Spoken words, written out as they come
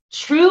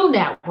True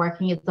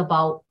networking is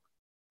about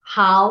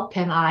how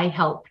can I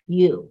help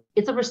you?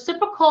 It's a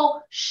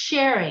reciprocal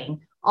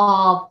sharing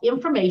of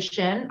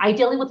information,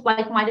 ideally with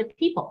like-minded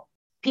people.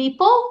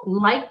 People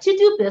like to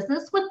do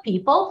business with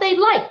people they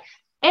like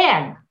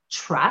and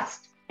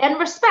trust and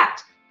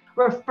respect.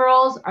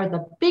 Referrals are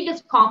the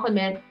biggest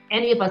compliment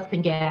any of us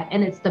can get,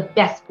 and it's the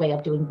best way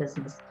of doing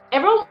business.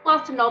 Everyone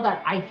wants to know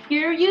that I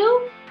hear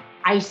you,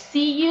 I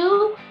see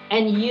you,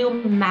 and you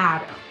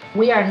matter.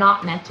 We are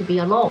not meant to be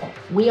alone.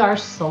 We are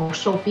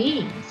social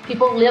beings.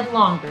 People live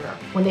longer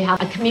when they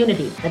have a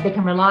community that they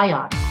can rely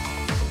on.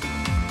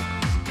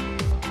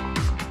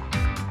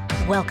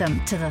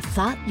 Welcome to the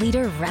Thought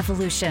Leader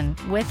Revolution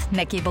with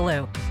Nikki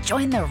Ballou.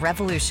 Join the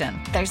revolution.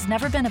 There's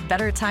never been a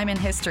better time in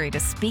history to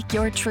speak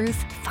your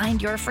truth, find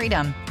your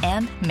freedom,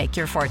 and make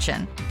your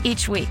fortune.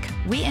 Each week,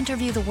 we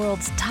interview the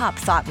world's top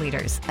thought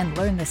leaders and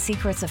learn the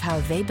secrets of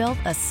how they built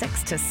a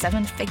 6 to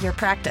 7 figure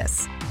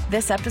practice.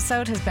 This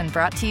episode has been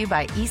brought to you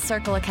by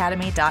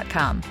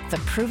eCircleacademy.com, the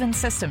proven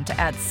system to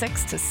add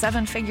 6 to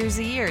 7 figures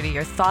a year to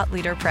your thought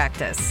leader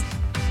practice.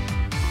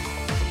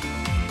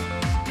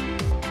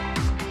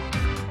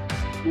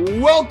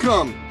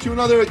 Welcome to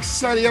another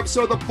exciting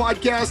episode of the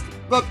podcast,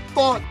 The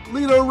Thought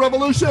Leader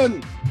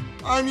Revolution.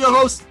 I'm your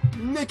host,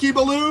 Nikki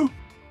Ballou,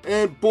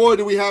 and boy,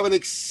 do we have an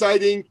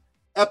exciting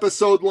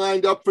episode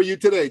lined up for you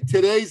today.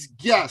 Today's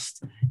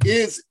guest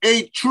is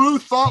a true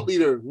thought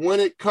leader when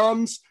it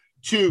comes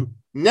to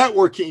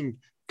networking,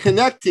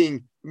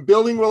 connecting,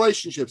 building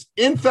relationships.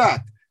 In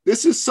fact,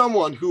 this is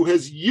someone who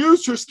has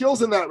used her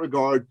skills in that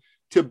regard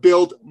to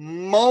build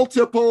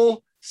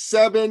multiple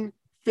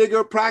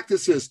 7-figure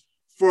practices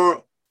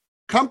for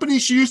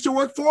companies she used to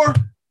work for,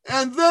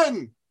 and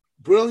then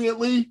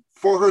brilliantly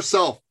for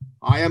herself.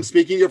 I am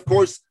speaking, of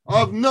course,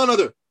 of none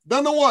other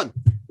than the one,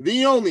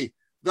 the only,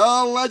 the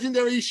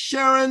legendary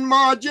Sharon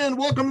Mah-Gin.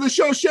 Welcome to the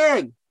show,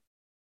 Sharon.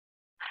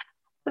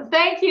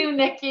 Thank you,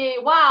 Nikki.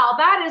 Wow,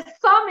 that is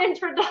some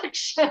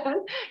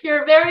introduction.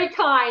 You're very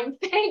kind.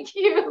 Thank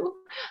you.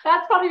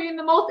 That's probably been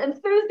the most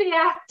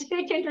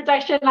enthusiastic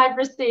introduction I've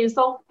received.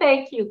 So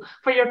thank you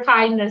for your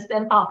kindness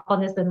and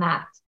thoughtfulness in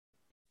that.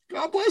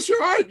 God bless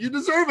your heart. You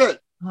deserve it.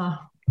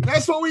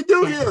 That's what we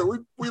do here.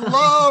 We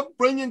love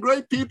bringing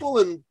great people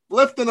and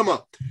lifting them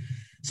up.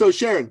 So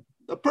Sharon,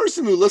 the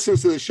person who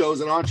listens to the show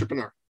is an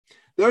entrepreneur.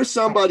 They're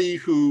somebody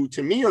who,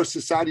 to me, are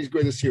society's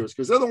greatest heroes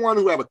because they're the one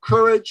who have a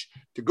courage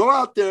to go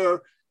out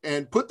there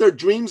and put their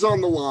dreams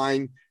on the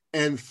line,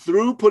 and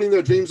through putting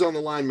their dreams on the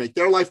line, make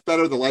their life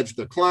better, the lives of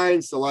their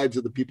clients, the lives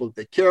of the people that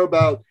they care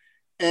about.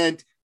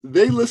 And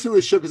they listen to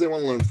the show because they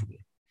want to learn from you.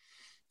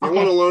 They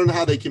want to learn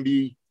how they can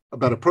be a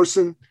better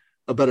person,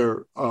 a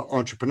better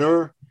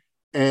entrepreneur,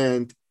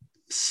 and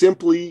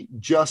simply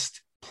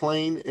just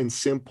plain and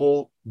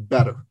simple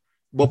better.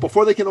 But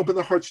before they can open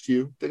their hearts to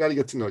you, they got to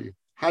get to know you.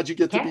 How'd you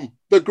get to be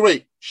the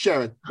great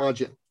Sharon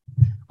Mah-Gin?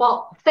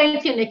 Well,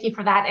 thank you, Nikki,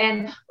 for that.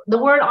 And the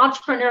word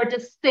entrepreneur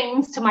just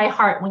sings to my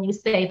heart when you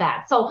say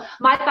that. So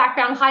my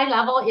background, high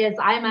level, is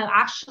I'm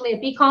actually a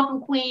BCom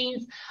from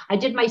Queens. I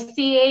did my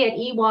CA at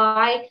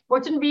EY,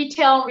 worked in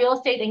retail and real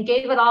estate, and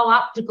gave it all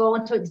up to go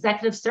into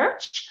executive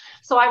search.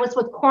 So I was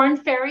with Korn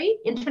Ferry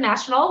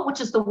International, which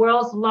is the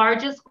world's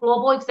largest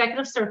global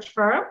executive search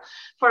firm,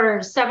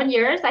 for 7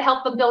 years. I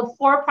helped them build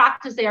 4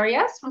 practice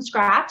areas from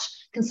scratch: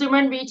 consumer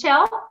and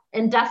retail,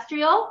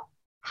 industrial,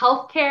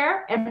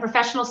 healthcare, and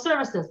professional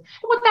services. And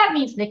what that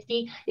means,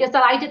 Nikki, is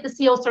that I did the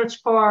CEO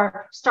search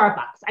for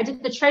Starbucks. I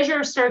did the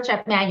treasurer search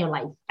at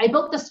Manulife. I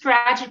built the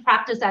strategy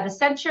practice at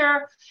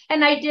Accenture,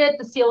 and I did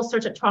the CEO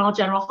search at Toronto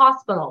General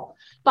Hospital.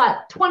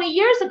 But 20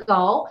 years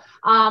ago,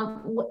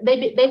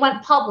 they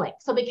went public.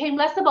 So it became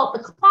less about the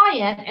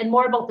client and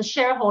more about the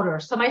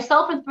shareholder. So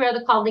myself and 3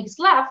 other colleagues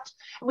left,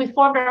 and we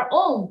formed our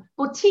own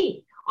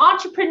boutique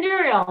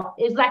entrepreneurial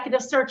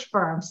executive search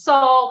firm.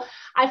 So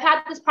I've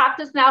had this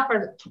practice now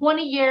for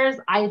 20 years.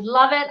 I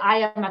love it.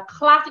 I am a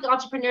classic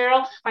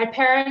entrepreneur. My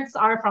parents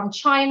are from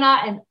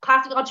China and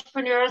classic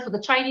entrepreneurs with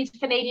a Chinese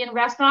Canadian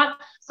restaurant.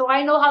 So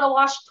I know how to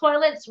wash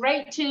toilets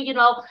right to,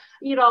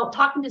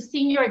 talking to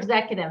senior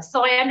executives.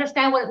 So I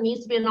understand what it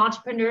means to be an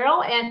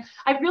entrepreneurial. And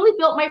I've really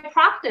built my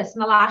practice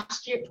in the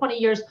last 20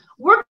 years,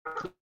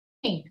 working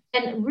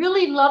and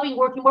really loving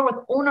working more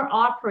with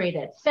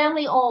owner-operated,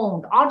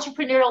 family-owned,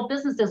 entrepreneurial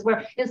businesses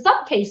where in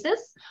some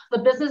cases, the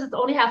businesses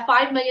only have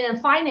 $5 million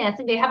in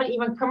financing. They haven't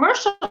even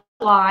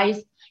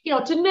commercialized,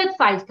 to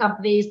mid-sized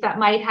companies that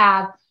might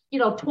have,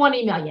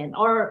 20 million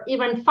or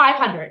even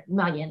 500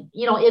 million,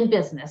 in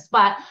business.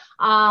 But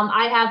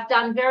I have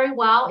done very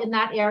well in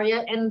that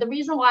area. And the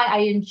reason why I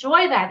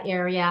enjoy that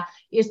area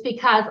is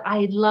because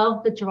I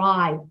love the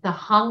drive, the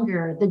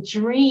hunger, the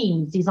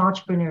dreams these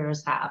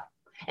entrepreneurs have.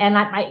 And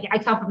I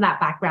come from that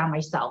background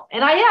myself.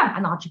 And I am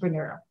an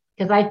entrepreneur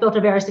because I've built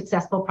a very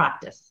successful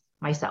practice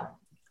myself.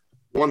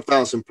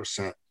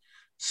 1,000%.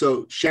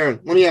 So Sharon,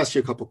 let me ask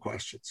you a couple of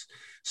questions.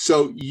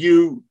 So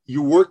you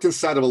worked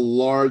inside of a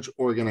large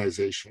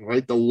organization,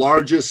 right? The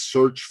largest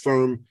search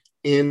firm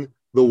in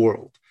the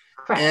world.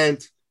 Correct.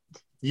 And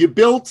you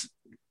built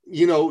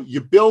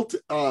you built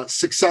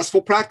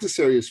successful practice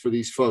areas for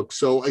these folks.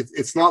 So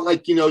it's not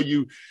like,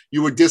 you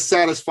were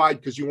dissatisfied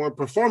because you weren't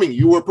performing.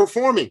 You were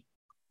performing,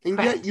 and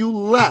Correct. Yet you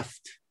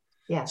left.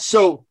 Yeah.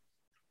 So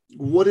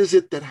what is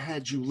it that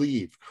had you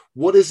leave?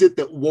 What is it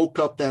that woke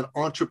up that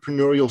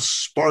entrepreneurial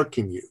spark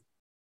in you?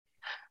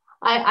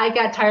 I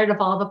got tired of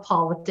all the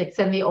politics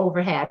and the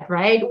overhead,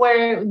 right?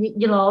 Where,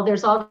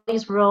 there's all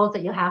these rules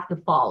that you have to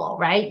follow,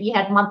 right? You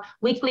had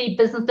weekly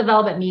business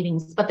development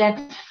meetings, but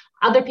then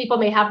other people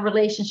may have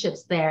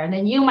relationships there, and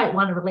then you might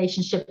want a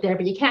relationship there,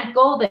 but you can't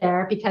go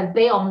there because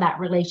they own that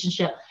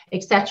relationship,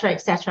 et cetera,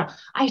 et cetera.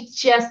 I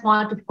just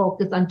wanted to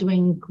focus on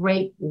doing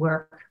great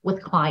work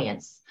with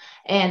clients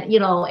and,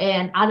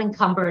 and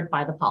unencumbered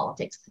by the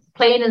politics,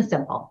 plain and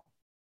simple.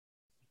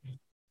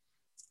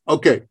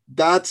 Okay,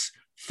 that's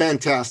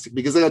fantastic,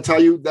 because I got to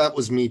tell you, that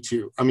was me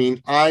too. I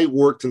mean, I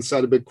worked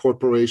inside a big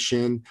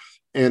corporation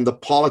and the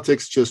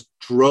politics just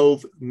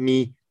drove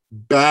me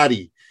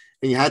batty,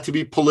 and you had to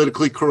be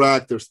politically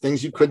correct. There's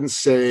things you couldn't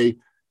say.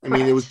 I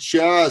mean, it was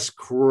just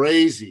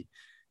crazy,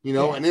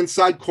 Yeah. And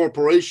inside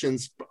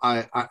corporations,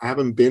 I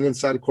haven't been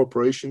inside a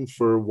corporation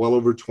for well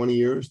over 20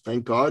 years,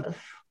 thank God.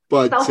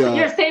 But so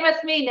you're same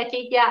as me,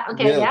 Nikki. Yeah.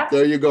 Okay. Yeah.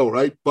 There you go.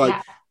 Right.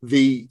 But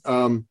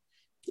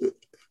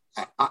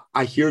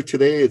I hear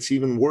today it's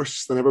even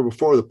worse than ever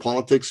before. The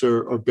politics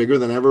are bigger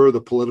than ever.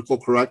 The political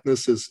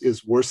correctness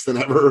is worse than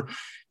ever.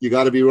 You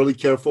got to be really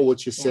careful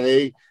what you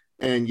say,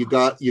 and you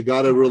got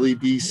to really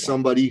be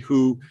somebody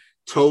who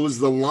toes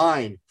the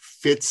line,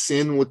 fits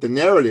in with the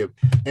narrative.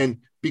 And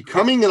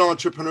becoming an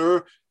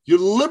entrepreneur, you're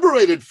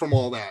liberated from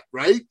all that,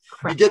 right?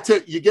 Correct.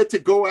 You get to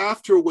go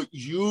after what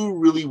you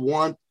really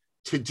want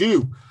to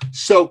do.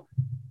 So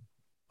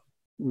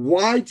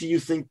why do you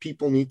think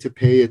people need to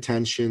pay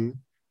attention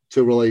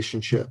to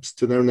relationships,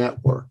 to their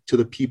network, to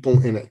the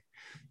people in it?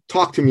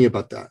 Talk to me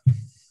about that.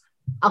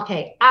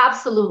 Okay,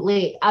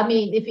 absolutely. I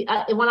mean,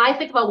 when I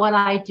think about what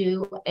I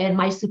do and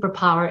my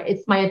superpower,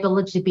 it's my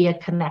ability to be a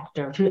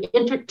connector,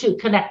 to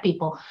connect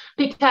people.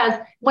 Because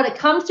when it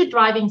comes to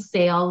driving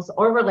sales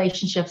or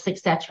relationships,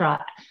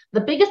 etc.,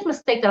 the biggest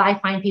mistake that I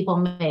find people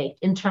make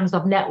in terms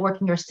of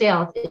networking or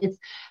sales is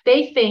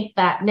they think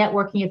that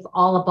networking is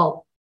all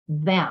about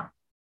them.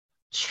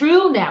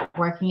 True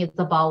networking is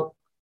about,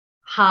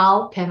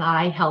 how can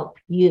I help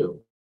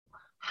you?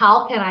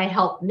 How can I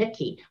help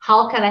Nikki?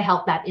 How can I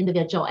help that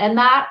individual? And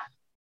that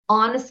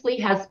honestly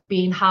has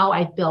been how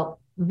I've built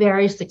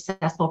very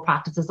successful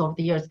practices over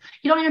the years.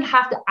 You don't even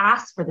have to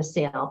ask for the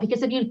sale,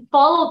 because if you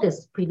follow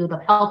this prelude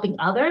of helping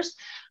others,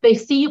 they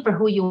see you for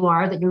who you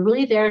are, that you're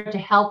really there to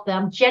help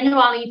them,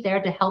 genuinely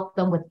there to help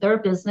them with their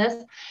business.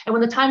 And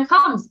when the time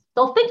comes,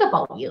 they'll think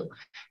about you.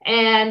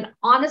 And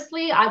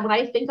honestly, when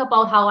I think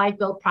about how I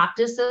built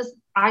practices,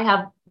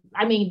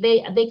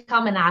 they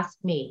come and ask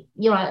me,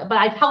 but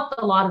I've helped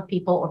a lot of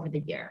people over the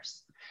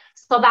years.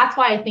 So that's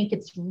why I think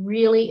it's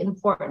really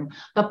important.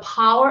 The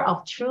power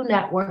of true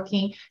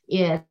networking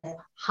is,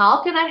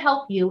 how can I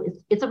help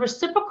you? It's a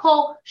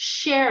reciprocal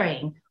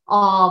sharing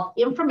of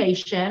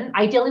information,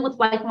 ideally with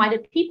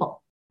like-minded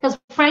people. Because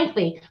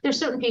frankly, there's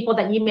certain people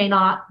that you may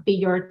not be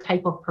your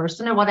type of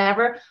person or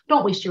whatever.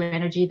 Don't waste your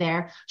energy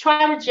there.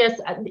 Try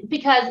to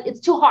because it's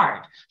too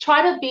hard.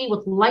 Try to be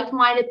with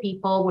like-minded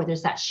people where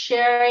there's that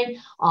sharing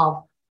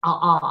of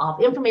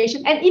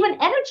information and even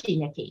energy,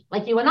 Nikki,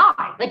 like you and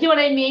I, like, you know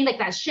what I mean? Like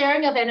that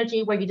sharing of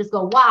energy where you just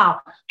go,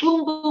 wow,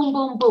 boom, boom,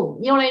 boom, boom.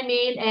 You know what I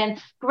mean?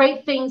 And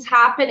great things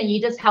happen and you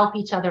just help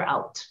each other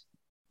out.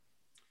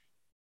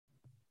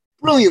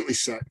 Brilliantly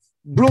said.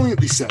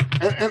 Brilliantly said.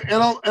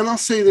 And I'll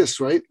say this,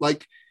 right?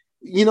 Like,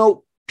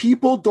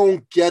 people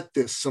don't get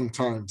this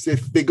sometimes.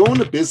 If they go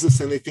into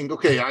business and they think,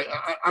 okay,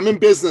 I'm in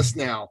business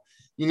now,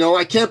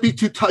 I can't be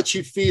too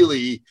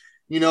touchy-feely,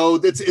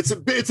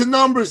 it's a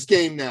numbers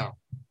game now.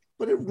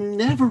 But it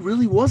never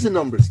really was a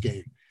numbers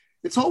game.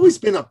 It's always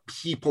been a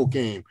people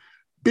game.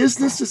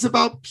 Business is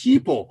about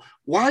people.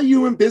 Why are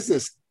you in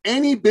business?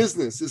 Any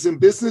business is in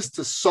business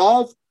to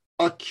solve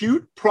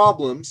acute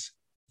problems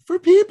for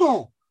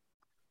people.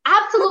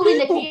 Absolutely,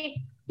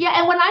 Nikki. Yeah,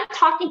 and when I'm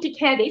talking to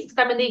candidates,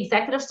 because I'm in the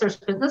executive search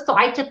business, so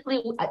I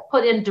typically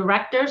put in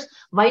directors,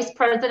 vice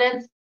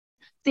presidents,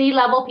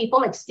 C-level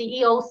people like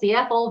CEO,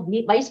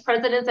 CFO, vice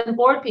presidents, and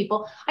board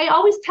people. I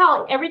always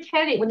tell every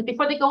candidate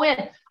before they go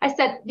in, I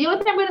said, the only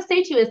thing I'm going to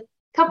say to you is,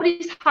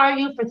 companies hire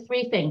you for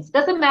three things.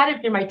 Doesn't matter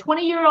if you're my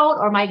 20-year-old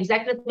or my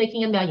executive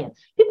making $1 million.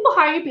 People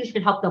hire you because you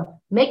can help them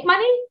make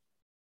money,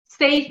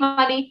 save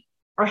money,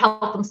 or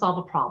help them solve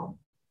a problem.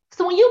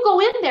 So when you go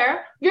in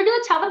there, you're going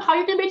to tell them how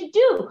you're going to be able to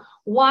do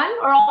one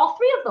or all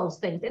three of those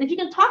things. And if you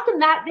can talk in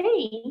that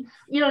vein,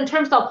 in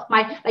terms of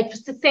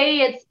to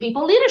say it's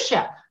people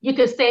leadership, you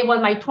could say, well,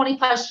 in my 20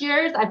 plus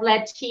years, I've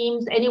led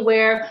teams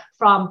anywhere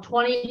from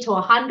 20 to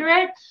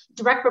 100,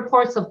 direct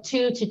reports of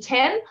 2 to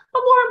 10.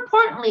 But more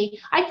importantly,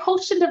 I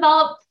coached and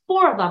developed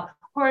 4 of them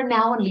who are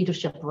now in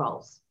leadership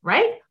roles,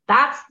 right?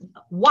 That's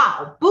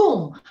wow,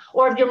 boom.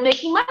 Or if you're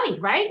making money,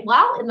 right?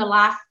 Well, in the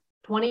last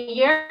 20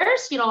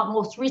 years,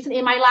 most recently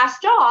in my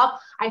last job,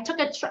 I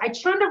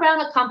turned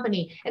around a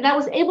company and I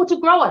was able to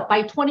grow it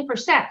by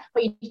 20%.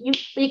 But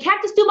you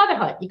can't just do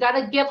motherhood. You got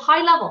to give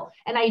high level.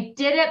 And I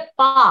did it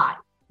by,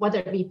 whether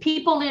it be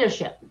people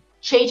leadership,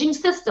 changing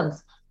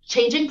systems,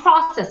 changing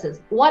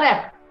processes,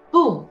 whatever.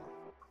 Boom.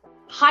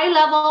 High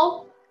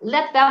level,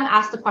 let them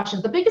ask the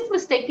questions. The biggest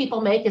mistake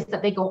people make is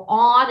that they go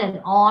on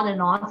and on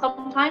and on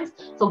sometimes.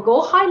 So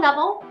go high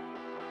level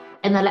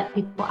and then let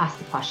people ask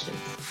the questions.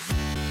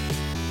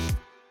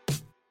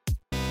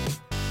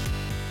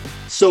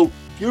 So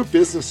you're a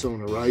business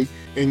owner, right?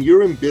 And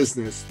you're in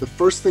business. The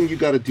first thing you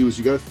got to do is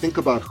you got to think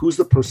about who's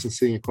the person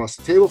sitting across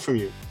the table from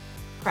you.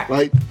 Correct.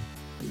 Right?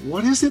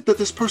 What is it that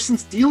this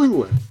person's dealing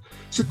with?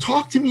 So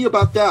talk to me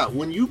about that.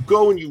 When you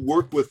go and you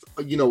work with,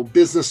 a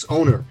business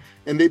owner,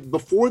 and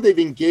before they've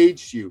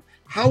engaged you,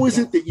 how is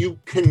it that you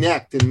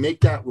connect and make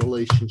that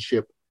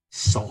relationship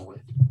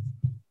solid?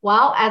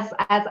 Well, as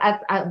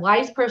a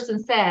wise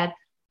person said,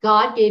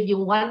 God gave you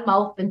one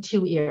mouth and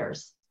two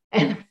ears.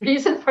 And the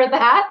reason for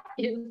that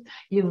is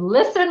you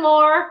listen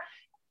more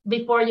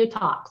before you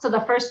talk. So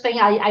the first thing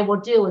I will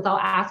do is I'll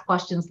ask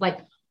questions like,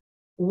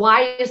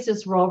 why is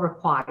this role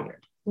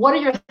required? What are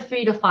your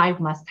 3 to 5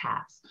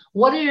 must-haves?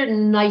 What are your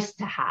nice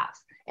to haves?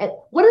 And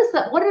what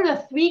are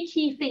the 3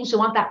 key things you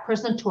want that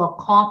person to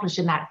accomplish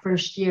in that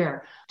first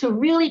year to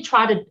really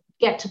try to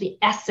get to the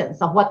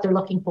essence of what they're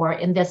looking for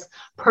in this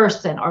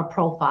person or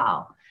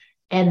profile?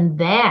 And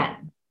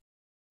then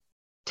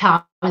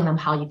telling them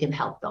how you can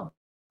help them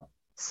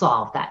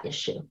solve that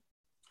issue.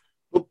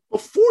 But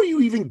before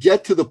you even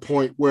get to the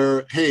point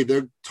where, hey,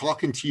 they're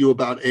talking to you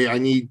about, hey, I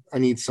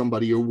need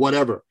somebody or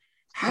whatever,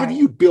 how do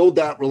you build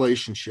that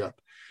relationship?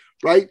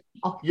 Right?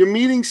 You're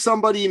meeting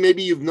somebody,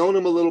 maybe you've known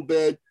them a little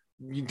bit,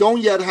 you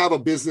don't yet have a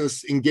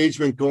business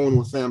engagement going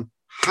with them.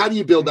 How do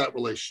you build that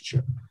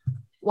relationship?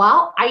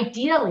 Well,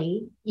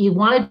 ideally, you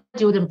want to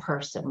do it in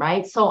person,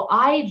 right? So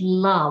I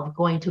love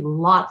going to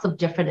lots of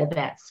different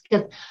events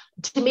because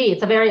to me,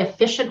 it's a very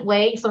efficient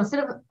way. So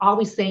instead of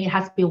always saying it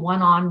has to be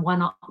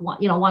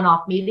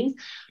one-off meetings,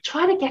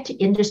 try to get to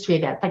industry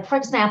events. Like, for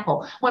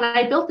example, when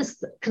I built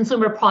this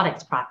consumer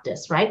products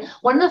practice, right?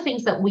 One of the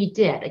things that we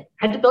did, I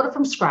had to build it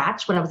from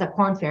scratch when I was at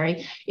Korn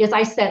Ferry, is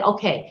I said,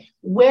 okay,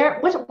 what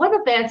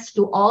events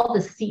do all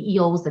the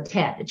CEOs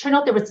attend? It turned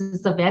out there was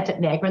this event at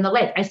Niagara in the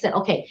Lake. I said,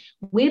 okay,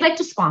 we'd like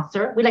to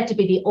sponsor. We'd like to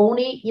be the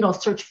only,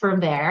 search firm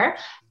there.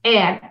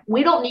 And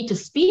we don't need to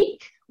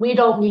speak. We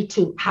don't need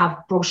to have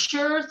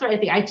brochures or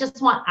anything. I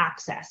just want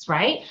access,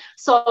 right?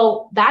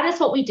 So that is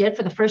what we did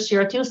for the first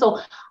year or two.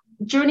 So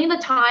during the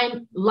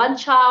time,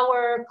 lunch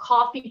hour,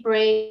 coffee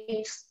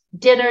breaks,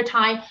 dinner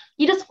time,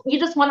 you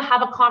just want to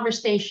have a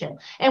conversation.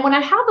 And when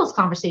I have those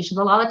conversations,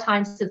 a lot of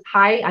times it's,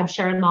 hi, I'm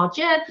Sharon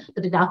Mah-Gin,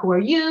 who are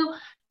you?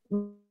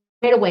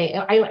 Right away,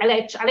 I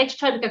like to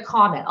try to make a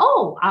comment.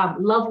 Oh,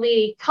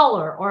 lovely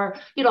color, or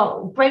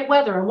great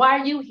weather. Why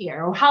are you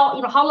here? Or how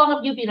long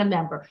have you been a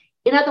member?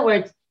 In other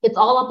words, it's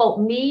all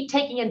about me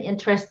taking an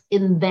interest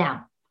in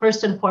them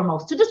first and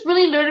foremost, to just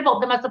really learn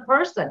about them as a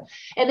person.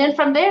 And then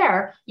from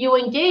there, you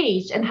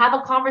engage and have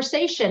a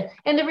conversation.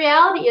 And the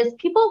reality is,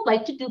 people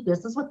like to do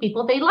business with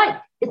people they like.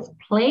 It's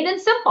plain and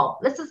simple.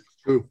 This is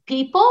true.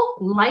 People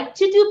like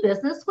to do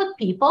business with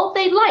people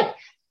they like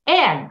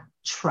and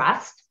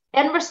trust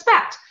and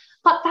respect.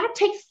 But that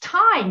takes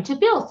time to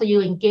build. So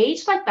you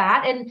engage like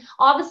that. And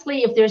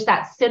obviously, if there's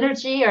that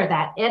synergy or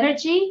that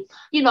energy,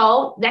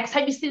 next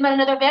time you see them at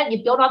another event,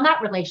 you build on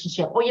that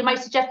relationship. Or you might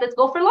suggest, let's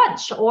go for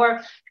lunch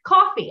or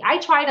coffee. I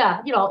try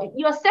to,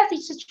 you assess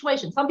each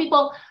situation. Some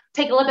people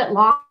take a little bit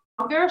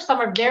longer. Some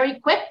are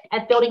very quick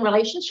at building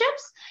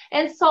relationships.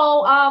 And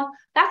so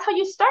that's how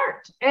you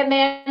start. And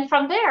then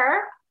from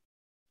there,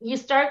 you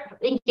start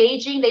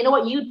engaging. They know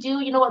what you do.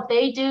 You know what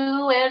they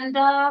do. And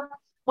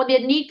when the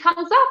need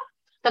comes up,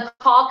 the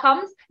call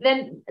comes,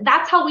 then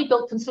that's how we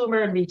built consumer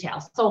and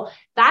retail. So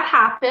that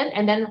happened.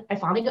 And then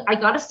I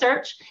got a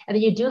search, and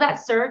then you do that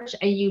search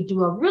and you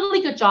do a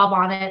really good job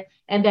on it.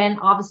 And then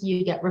obviously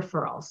you get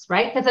referrals,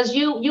 right? Because as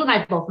you and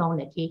I both know,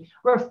 Nikki,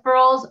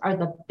 referrals are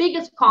the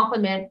biggest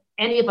compliment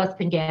any of us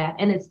can get.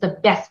 And it's the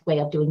best way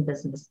of doing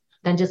business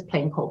than just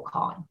plain cold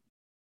calling.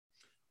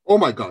 Oh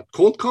my God.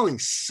 Cold calling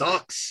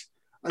sucks.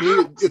 I mean,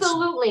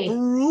 absolutely. It's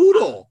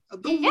brutal.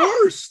 The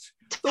worst.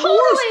 Totally.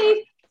 Worst.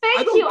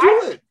 Thank you. I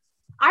do it.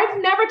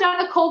 I've never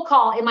done a cold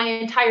call in my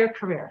entire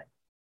career.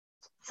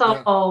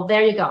 So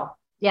there you go.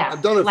 Yeah.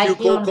 I've done a few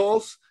cold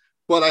calls,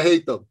 but I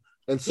hate them.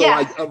 And so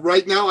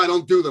right now I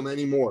don't do them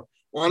anymore.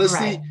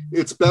 Honestly,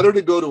 It's better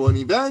to go to an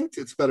event.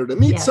 It's better to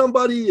meet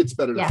somebody. It's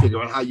better to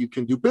figure out how you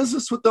can do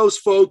business with those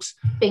folks.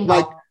 Bingo.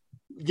 Like,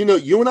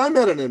 you and I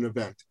met at an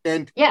event.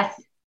 And,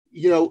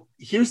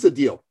 here's the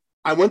deal.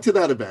 I went to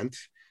that event,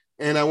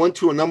 and I went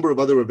to a number of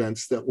other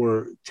events that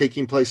were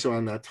taking place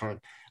around that time.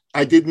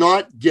 I did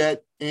not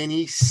get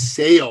any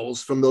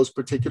sales from those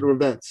particular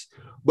events.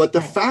 But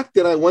the fact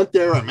that I went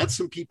there, I met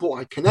some people,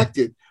 I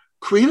connected,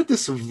 created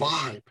this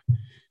vibe,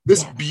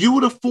 this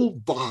beautiful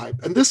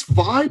vibe. And this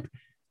vibe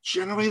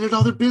generated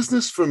other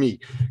business for me,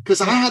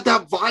 because I had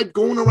that vibe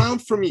going around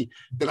for me,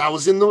 that I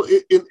was in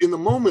the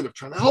moment of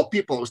trying to help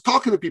people. I was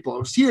talking to people. I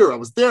was here, I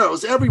was there, I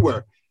was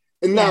everywhere.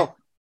 And now,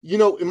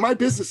 in my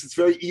business, it's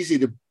very easy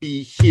to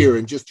be here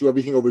and just do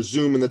everything over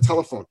Zoom and the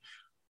telephone.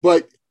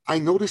 But I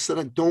noticed that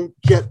I don't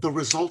get the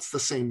results the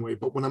same way.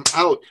 But when I'm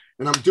out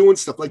and I'm doing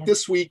stuff like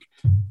this week,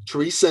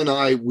 Teresa and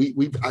I,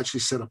 we've actually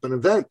set up an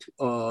event.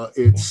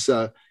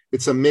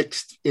 It's a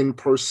mixed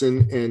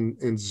in-person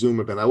and Zoom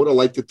event. I would have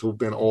liked it to have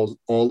been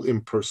all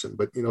in person,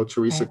 but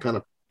Teresa kind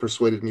of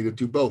persuaded me to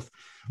do both.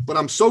 But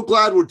I'm so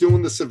glad we're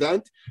doing this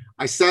event.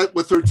 I sat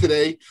with her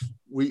today.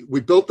 We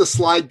built the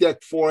slide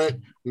deck for it.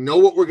 We know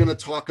what we're going to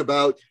talk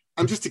about.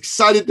 I'm just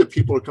excited that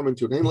people are coming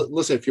to it. And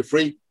listen, if you're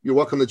free, you're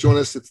welcome to join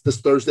us. It's this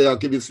Thursday. I'll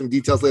give you some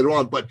details later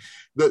on. But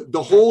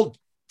the whole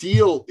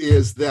deal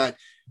is that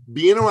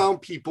being around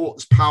people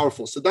is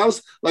powerful. So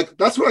that's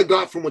what I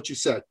got from what you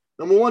said.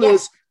 Number one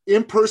is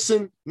in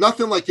person,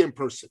 nothing like in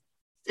person.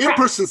 In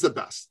person's the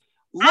best.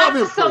 Love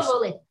in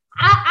person.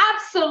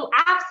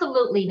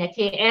 Absolutely,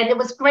 Nikki. And it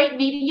was great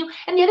meeting you.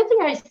 And the other thing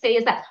I say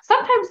is that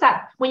sometimes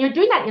that when you're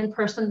doing that in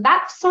person,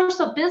 that source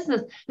of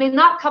business may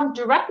not come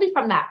directly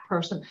from that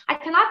person. I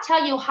cannot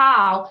tell you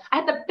how I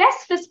had the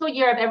best fiscal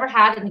year I've ever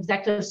had in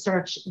executive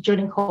search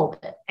during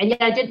COVID. And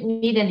yet I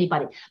didn't meet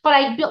anybody. But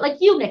I built, like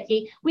you,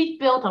 Nikki, we've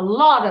built a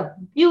lot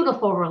of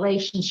beautiful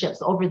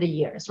relationships over the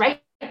years,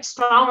 right?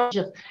 Strong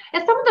relationships.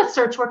 And some of the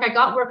search work I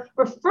got were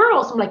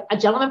referrals from like a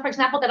gentleman, for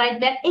example, that I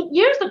met 8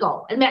 years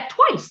ago and met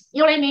twice.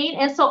 You know what I mean?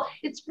 And so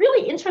it's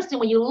really interesting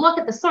when you look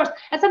at the source.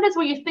 And sometimes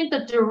when you think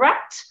the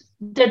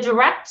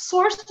direct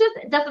sources,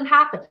 it doesn't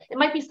happen. It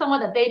might be someone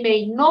that they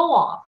may know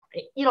of,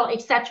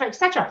 et cetera, et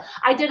cetera.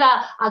 I did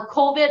a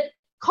COVID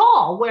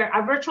call where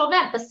a virtual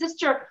event, the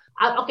sister,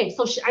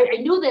 so I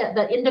knew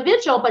the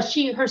individual, but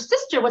her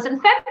sister was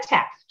in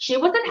FemTech. She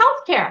was in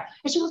healthcare.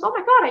 And she goes, oh my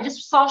God, I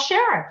just saw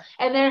Sharon.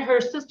 And then her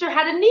sister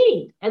had a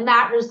need, and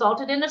that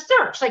resulted in a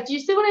search. Like, do you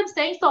see what I'm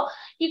saying? So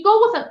you go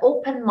with an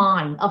open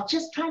mind of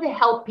just trying to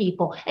help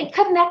people and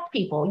connect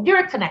people.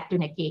 You're a connector,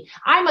 Nikki.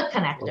 I'm a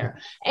connector.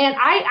 And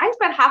I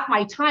spend half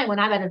my time when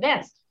I'm at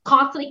events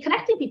constantly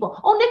connecting people.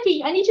 Oh,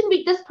 Nikki, I need you to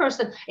meet this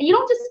person. And you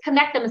don't just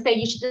connect them and say,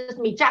 you should just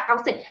meet Jack.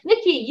 I'll say,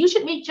 Nikki, you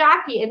should meet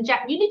Jackie. And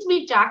Jack, you need to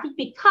meet Jackie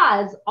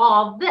because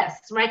of this,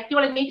 right? You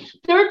know what I mean?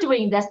 They're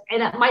doing this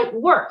and it might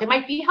work. It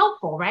might be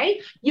helpful, right?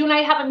 You and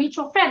I have a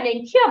mutual friend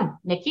named Kim,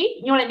 Nikki.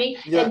 You know what I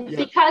mean?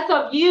 Because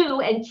of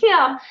you and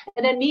Kim,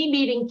 and then me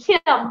meeting Kim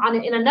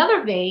in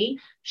another vein,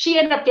 she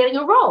ended up getting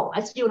a role,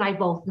 as you and I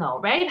both know,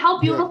 right? How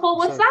beautiful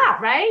was that,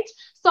 right?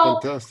 So,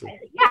 fantastic.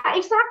 Yeah,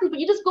 exactly. But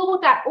you just go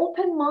with that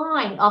open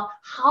mind of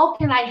how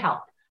can I help?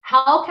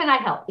 How can I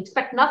help?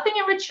 Expect nothing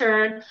in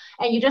return,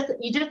 and you're just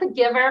a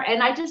giver.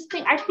 And I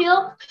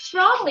feel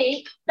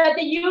strongly that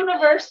the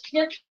universe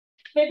just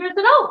figures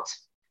it out.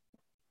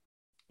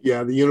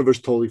 Yeah, the universe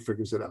totally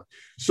figures it out.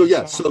 So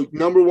so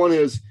number one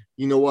is,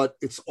 you know what?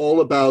 It's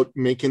all about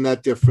making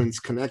that difference,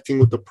 connecting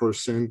with the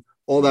person,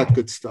 all that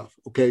good stuff.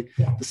 Okay.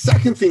 Yeah. The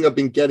second thing I've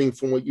been getting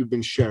from what you've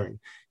been sharing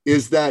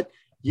is that,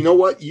 you know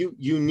what,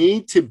 you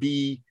need to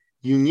be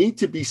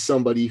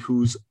somebody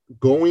who's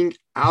going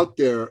out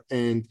there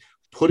and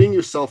putting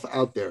yourself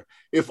out there.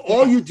 If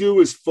all you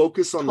do is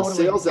focus on the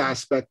sales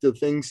aspect of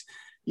things,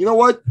 you know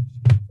what,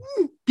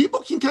 people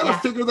can kind of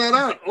figure that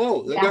out.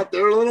 Oh,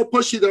 they're a little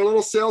pushy, they're a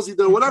little salesy,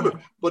 they're whatever.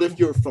 But if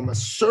you're from a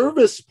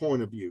service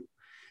point of view,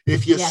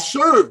 if you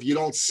serve, you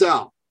don't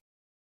sell.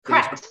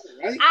 Correct.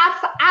 Right?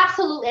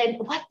 Absolutely. And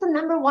what's the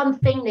number one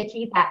thing,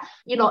 Nikki, that,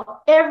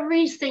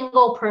 every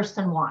single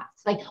person wants?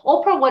 Like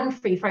Oprah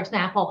Winfrey, for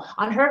example,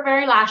 on her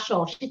very last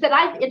show, she said,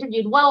 I've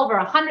interviewed well over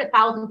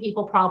 100,000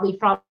 people, probably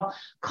from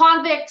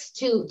convicts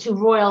to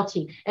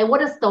royalty. And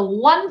what is the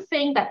one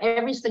thing that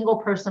every single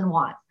person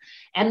wants?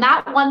 And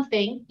that one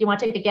thing, do you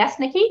want to take a guess,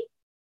 Nikki?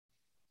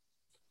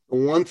 The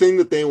one thing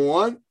that they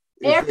want?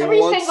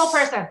 Every single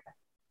person.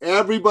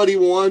 Everybody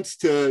wants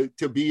to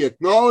be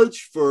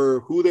acknowledged for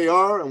who they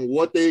are and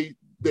what they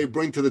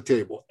bring to the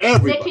table.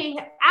 Everybody. Nikki,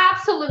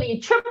 absolutely.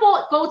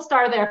 Triple gold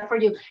star there for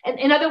you. And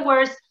in other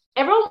words,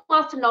 everyone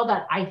wants to know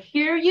that I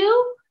hear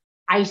you,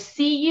 I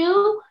see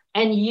you,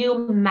 and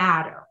you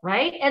matter,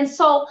 right? And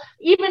so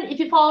even if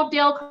you follow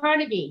Dale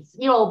Carnegie's,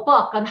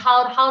 book on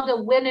how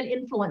to win and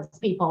influence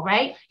people,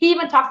 right? He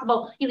even talks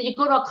about, you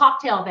go to a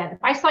cocktail event. If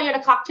I saw you at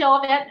a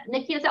cocktail event,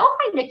 Nikki would say, oh,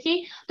 hi,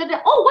 Nikki.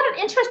 Oh, what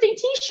an interesting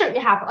t-shirt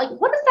you have. Like,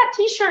 what does that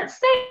t-shirt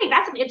say?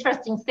 That's an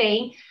interesting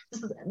saying.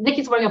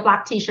 Nikki's wearing a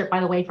black t-shirt, by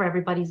the way, for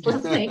everybody's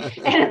listening.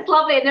 And it's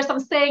lovely. And there's some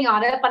saying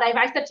on it. But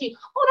I said to you,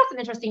 oh, that's an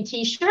interesting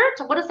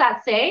t-shirt. What does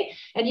that say?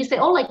 And you say,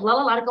 oh, like, la,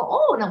 la, la, to go,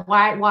 oh, no,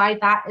 why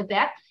that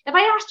event? If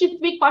I asked you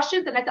 3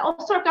 questions and I said, oh,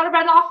 sorry, I've got to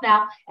run off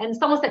now. And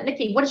someone said,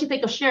 Nikki, what did you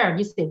think of Sharon?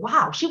 You say,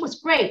 wow, she was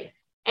great.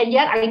 And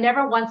yet I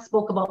never once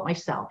spoke about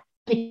myself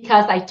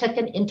because I took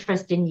an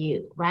interest in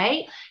you,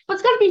 right? But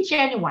it's got to be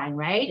genuine,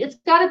 right? It's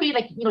got to be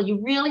like, you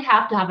really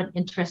have to have an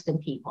interest in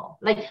people.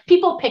 Like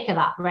people pick it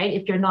up, right?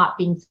 If you're not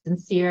being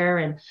sincere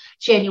and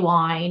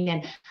genuine.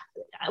 And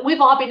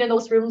we've all been in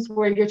those rooms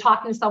where you're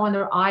talking to someone,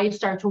 their eyes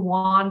start to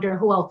wander.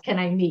 Who else can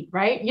I meet,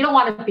 right? You don't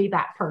want to be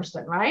that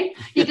person, right?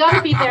 You got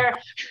to be there.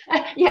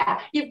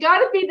 Yeah, you've got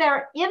to be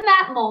there in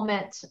that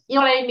moment, you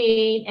know what I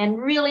mean?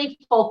 And really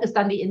focused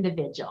on the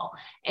individual.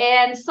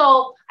 And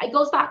so it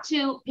goes back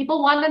to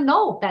people want to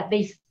know that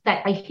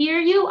I hear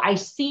you, I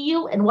see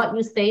you, and what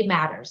you say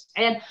matters.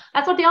 And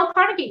that's what Dale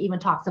Carnegie even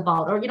talks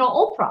about, or,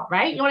 Oprah,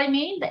 right? You know what I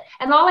mean?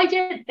 And all I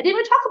didn't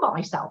even talk about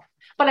myself,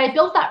 but I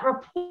built that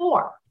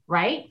rapport,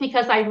 right?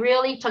 Because I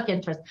really took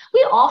interest.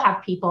 We all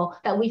have people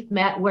that we've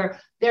met where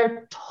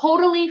they're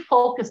totally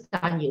focused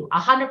on you,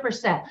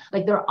 100%.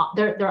 Like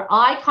their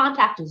eye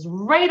contact is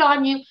right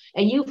on you,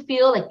 and you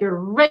feel like you're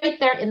right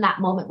there in that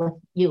moment with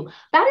you.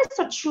 That is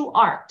a true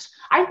art.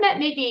 I've met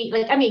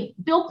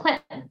Bill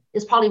Clinton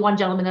is probably one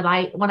gentleman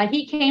that when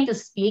he came to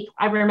speak,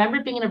 I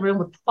remember being in a room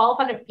with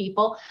 1,200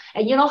 people,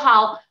 and you know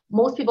how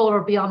most people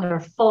would be on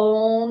their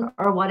phone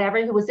or whatever.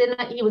 He was in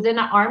an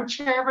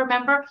armchair,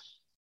 remember?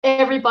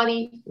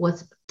 Everybody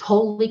was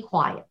totally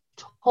quiet,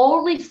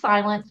 totally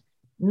silent.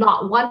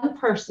 Not one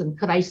person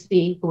could I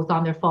see who was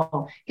on their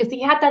phone, because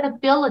he had that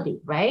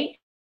ability, right?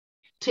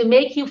 To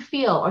make you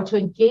feel or to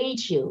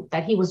engage you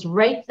that he was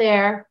right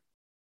there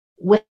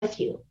with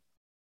you,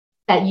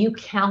 that you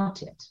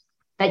counted,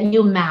 that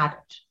you mattered.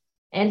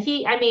 And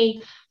he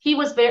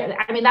was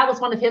that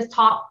was one of his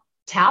top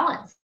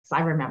talents,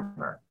 I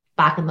remember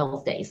back in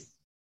those days.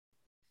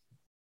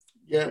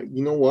 Yeah,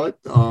 you know what?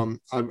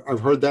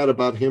 I've heard that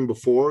about him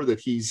before, that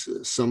he's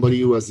somebody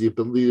who has the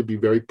ability to be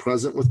very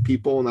present with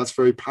people, and that's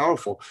very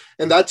powerful.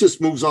 And that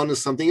just moves on to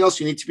something else.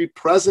 You need to be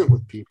present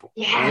with people.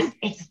 Yes, right?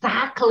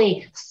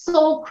 Exactly.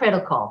 So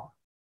critical.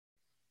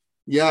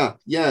 Yeah.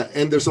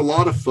 And there's a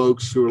lot of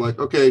folks who are like,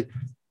 okay,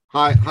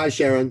 hi,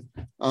 Sharon.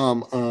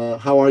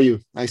 How are you?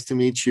 Nice to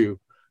meet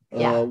you.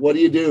 What do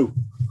you do?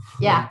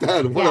 Yeah.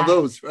 One of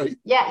those, right?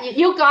 Yeah,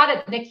 you got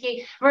it,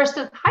 Nikki.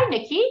 Versus, hi,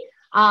 Nikki.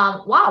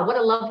 Wow, what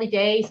a lovely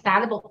day.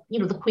 Sad about,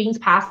 the Queen's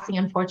passing,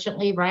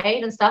 unfortunately,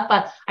 right? And stuff.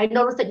 But I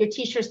noticed that your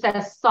t-shirt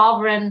says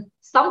sovereign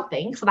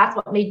something. So that's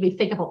what made me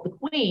think about the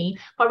Queen.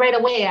 But right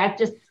away, I've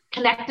just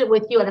connected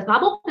with you. And it's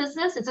not about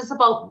business. It's just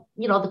about,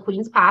 the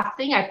Queen's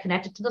passing. I've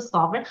connected to the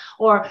sovereign.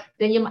 Or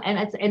then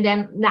and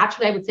then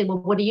naturally I would say, well,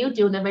 what do you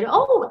do? And then I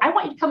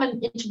want you to come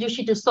and introduce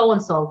you to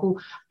so-and-so who,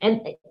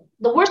 and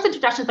the worst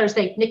introductions are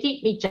say,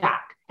 Nikki, meet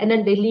Jack. And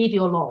then they leave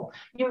you alone.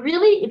 If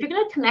you're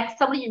going to connect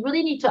somebody, you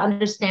really need to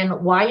understand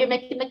why you're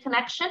making the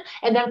connection.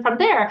 And then from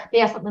there, they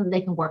have something that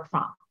they can work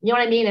from. You know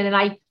what I mean? And then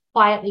I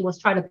quietly was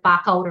trying to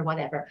back out or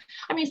whatever.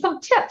 Some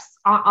tips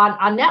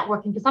on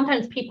networking, because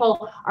sometimes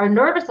people are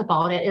nervous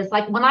about it, is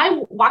like when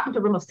I walk into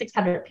a room of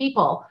 600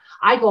 people,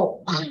 I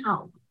go,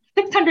 wow,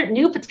 600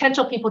 new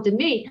potential people to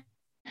meet.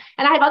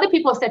 And I have other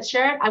people who said,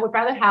 Sharon, I would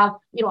rather have,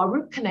 a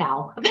root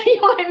canal, you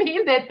know what I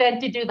mean,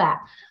 than to do that.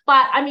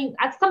 But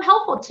some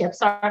helpful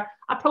tips are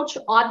approach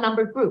odd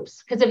number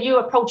groups. Because if you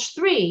approach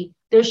 3,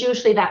 there's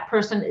usually that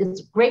person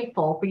is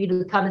grateful for you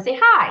to come and say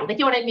hi. Like, you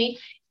know what I mean?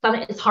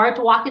 It's hard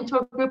to walk into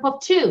a group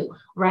of 2,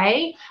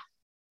 right?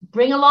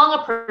 Bring along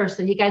a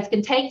person. You guys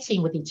can tag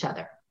team with each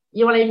other.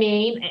 You know what I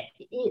mean?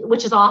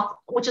 Which is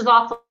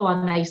also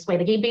a nice way.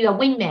 Like you can be a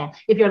wingman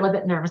if you're a little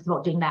bit nervous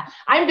about doing that.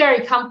 I'm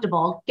very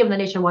comfortable, given the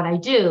nature of what I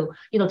do,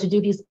 to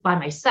do these by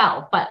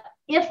myself. But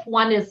if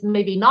one is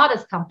maybe not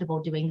as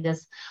comfortable doing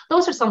this,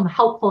 those are some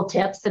helpful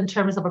tips in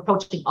terms of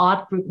approaching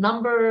odd group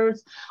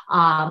numbers,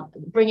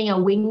 bringing a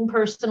wing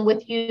person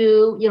with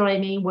you, you know what I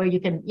mean, where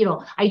you can,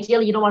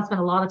 ideally you don't want to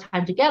spend a lot of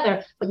time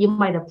together, but you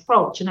might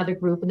approach another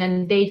group and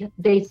then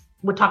they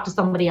would talk to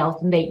somebody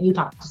else and you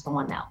talk to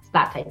someone else,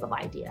 that type of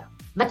idea.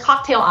 The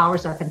cocktail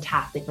hours are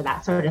fantastic for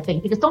that sort of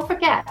thing, because don't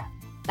forget,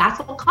 that's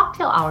what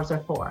cocktail hours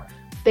are for.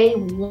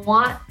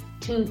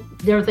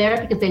 They're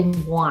there because they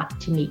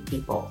want to meet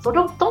people. So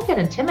don't get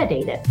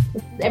intimidated.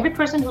 Every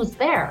person who's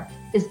there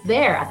is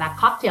there at that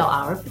cocktail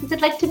hour because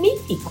they'd like to meet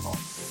people.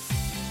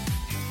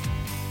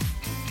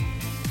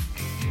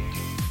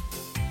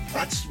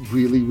 That's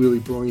really, really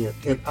brilliant.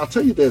 And I'll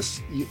tell you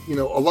this, a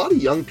lot of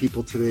young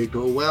people today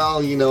go, well,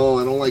 I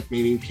don't like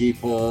meeting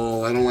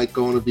people. I don't like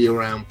going to be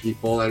around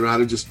people. I'd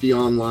rather just be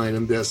online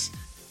and this.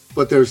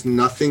 But there's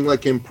nothing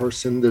like in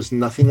person. There's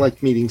nothing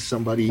like meeting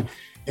somebody.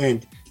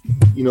 And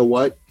you know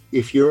what?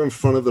 If you're in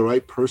front of the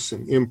right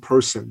person in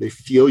person, they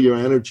feel your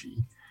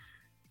energy.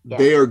 Yes.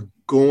 They are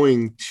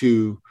going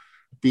to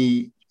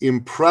be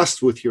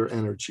impressed with your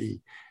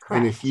energy. Correct.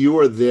 And if you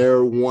are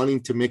there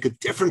wanting to make a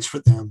difference for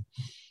them,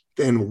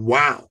 then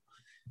wow,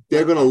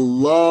 they're going to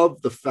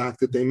love the fact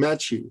that they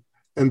met you.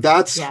 And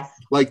that's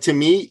like, to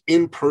me,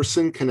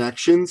 in-person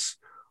connections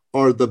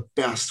are the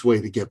best way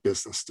to get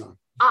business done.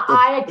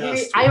 I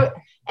agree.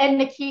 And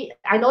Nikki,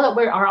 I know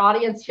that our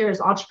audience here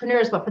is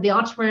entrepreneurs, but for the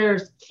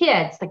entrepreneurs'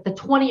 kids, like the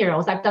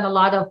 20-year-olds, I've done a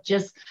lot of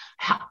just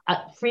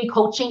free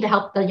coaching to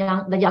help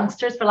the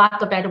youngsters, for lack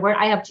of a better word.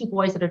 I have 2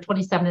 boys that are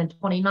 27 and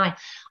 29.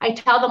 I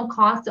tell them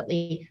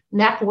constantly,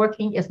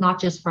 networking is not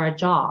just for a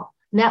job.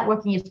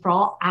 Networking is for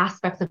all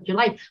aspects of your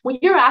life. When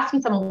you're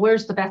asking someone,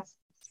 where's the best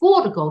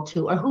school to go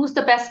to, or who's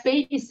the best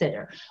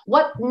babysitter,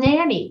 what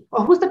nanny,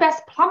 or who's the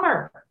best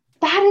plumber.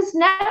 That is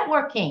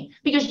networking,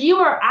 because you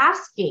are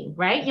asking,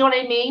 right? You know what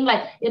I mean?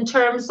 Like in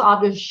terms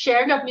of the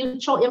sharing of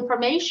mutual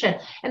information.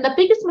 And the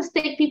biggest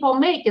mistake people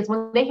make is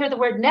when they hear the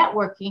word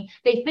networking,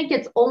 they think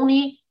it's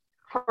only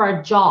for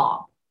a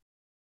job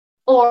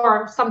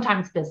or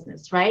sometimes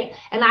business, right?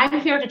 And I'm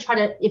here to try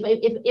to,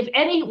 if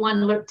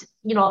anyone learned,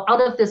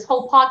 out of this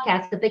whole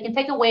podcast, if they can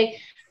take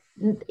away,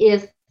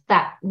 is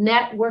that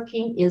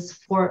networking is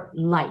for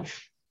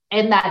life,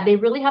 and that they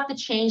really have to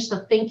change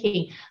the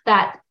thinking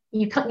that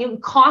you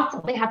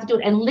constantly have to do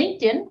it. And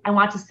LinkedIn, I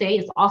want to say,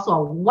 is also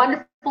a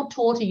wonderful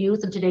tool to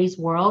use in today's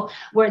world,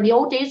 where in the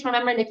old days,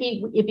 remember,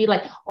 Nikki, you'd be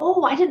like,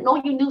 oh, I didn't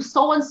know you knew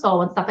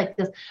so-and-so and stuff like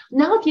this.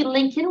 Now, if you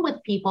link in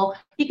with people,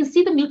 you can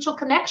see the mutual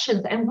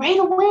connections, and right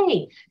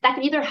away, that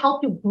can either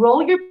help you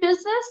grow your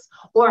business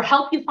or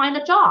help you find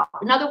a job.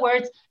 In other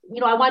words,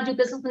 I want to do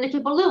business with Nikki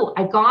Ballou.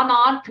 I've gone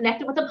on,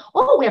 connected with them.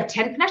 Oh, we have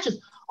 10 connections.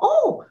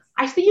 Oh,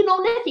 I see you know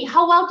Nikki.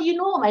 How well do you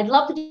know him? I'd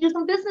love to do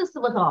some business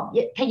with him.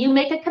 Can you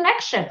make a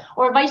connection,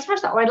 or vice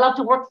versa? Or I'd love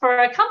to work for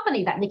a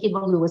company that Nikki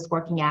Ballou is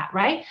working at,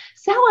 right?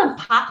 See how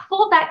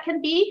impactful that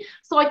can be?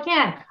 So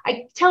again,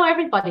 I tell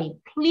everybody,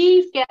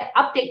 please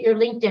update your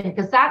LinkedIn,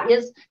 because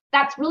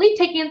that's really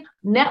taking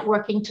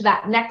networking to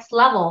that next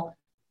level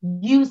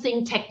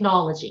using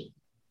technology.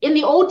 In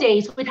the old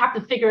days, we'd have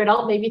to figure it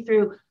out maybe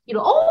through,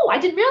 oh, I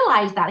didn't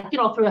realize that,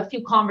 through a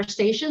few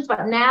conversations,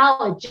 but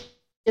now it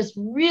just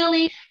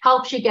really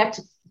helps you get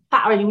to,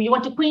 or you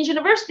went to Queen's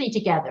University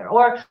together,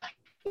 or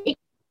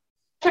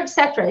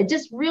etc. It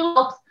just really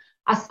helps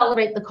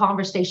accelerate the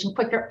conversation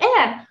quicker,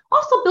 and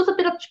also builds a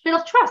bit of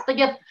trust. Like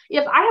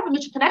if I have a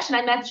mutual connection,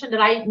 I mentioned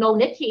that I know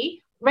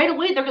Nikki, right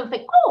away they're going to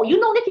think, oh, you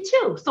know Nikki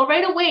too. So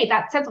right away,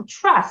 that sense of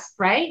trust,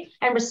 right,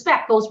 and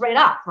respect goes right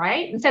up,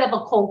 right, instead of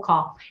a cold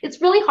call.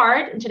 It's really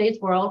hard in today's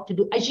world to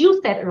do, as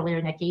you said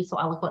earlier, Nikki, so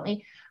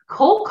eloquently.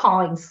 Cold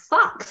calling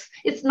sucks.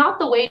 It's not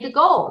the way to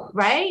go,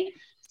 right?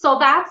 So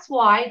that's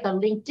why the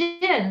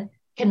LinkedIn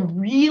can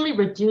really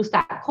reduce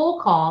that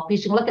cold call,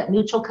 because you can look at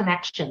mutual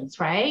connections,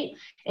 right?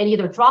 And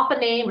either drop a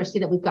name or see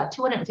that we've got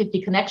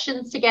 250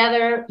 connections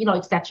together,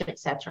 et cetera, et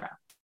cetera.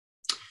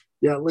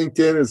 Yeah,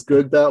 LinkedIn is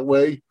good that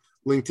way.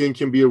 LinkedIn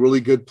can be a really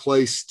good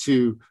place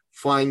to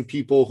find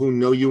people who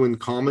know you in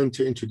common,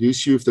 to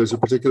introduce you if there's a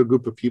particular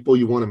group of people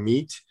you want to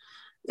meet.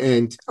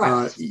 And,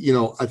 I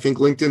think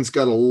LinkedIn's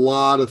got a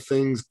lot of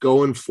things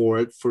going for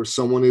it for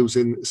someone who's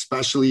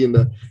especially in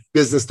the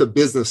business to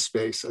business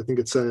space. I think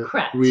it's a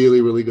really,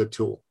 really good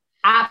tool.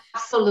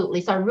 Absolutely.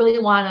 So I really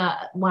want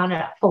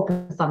to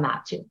focus on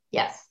that too.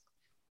 Yes.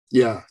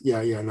 Yeah.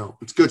 No,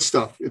 it's good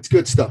stuff.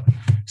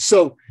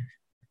 So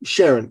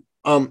Sharon,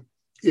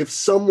 if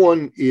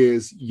someone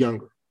is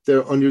younger,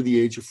 they're under the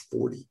age of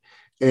 40,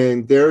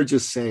 and they're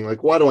just saying,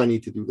 like, why do I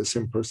need to do this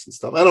in-person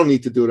stuff? I don't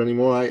need to do it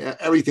anymore.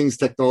 Everything's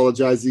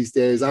technologized these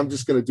days. I'm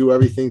just going to do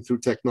everything through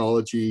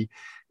technology.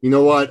 You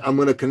know what? I'm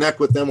going to connect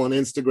with them on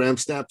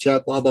Instagram,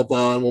 Snapchat, blah, blah,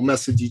 blah, and we'll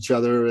message each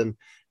other. And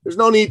there's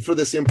no need for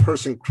this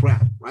in-person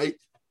crap, right?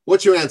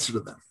 What's your answer to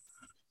them?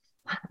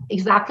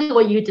 Exactly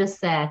what you just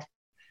said.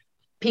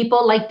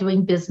 People like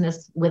doing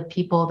business with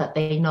people that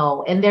they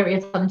know. And there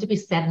is something to be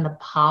said in the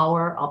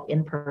power of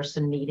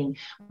in-person meeting,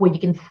 where you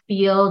can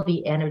feel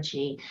the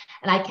energy.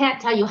 And I can't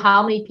tell you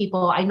how many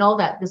people, I know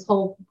that this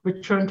whole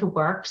return to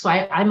work, so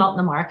I'm out in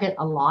the market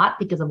a lot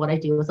because of what I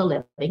do as a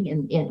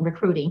living in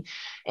recruiting.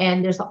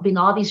 And there's been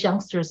all these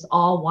youngsters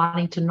all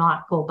wanting to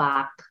not go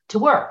back to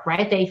work,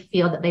 right? They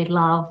feel that they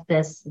love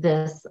this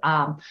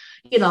video,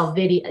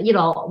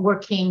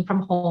 working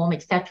from home,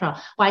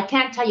 etc. Well, I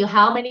can't tell you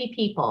how many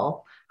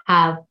people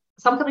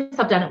some companies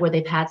have done it where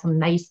they've had some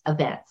nice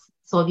events.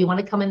 So if you want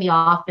to come in the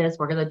office,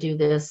 we're going to do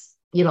this,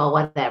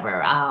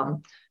 whatever,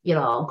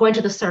 going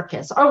to the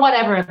circus or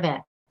whatever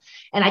event.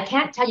 And I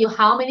can't tell you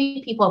how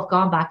many people have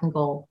gone back and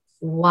go,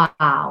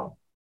 wow,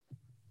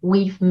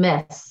 we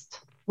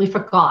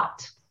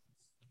forgot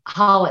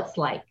how it's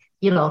like,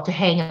 to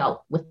hang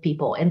out with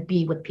people and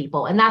be with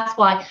people. And that's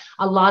why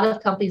a lot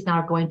of companies now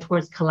are going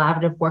towards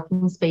collaborative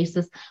working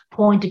spaces,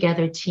 pulling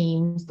together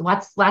teams.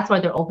 That's why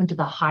they're open to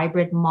the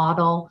hybrid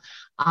model.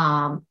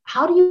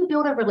 How do you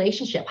build a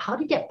relationship? How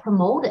do you get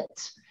promoted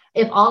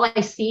if all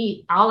I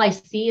see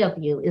of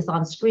you is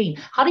on screen?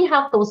 How do you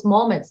have those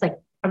moments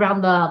like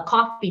around the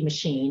coffee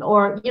machine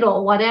or,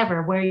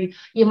 whatever, where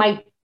you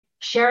might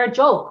share a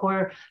joke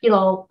or,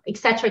 et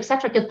cetera, et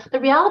cetera. Because the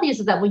reality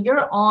is that when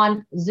you're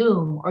on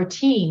Zoom or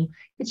Team,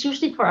 it's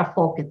usually for a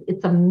focus.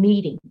 It's a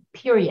meeting,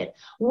 period.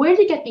 Where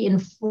do you get the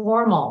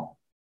informal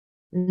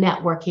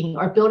networking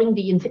or building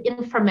the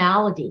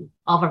informality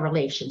of a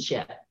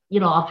relationship,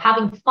 of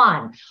having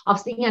fun,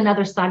 of seeing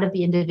another side of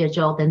the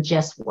individual than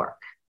just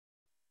work?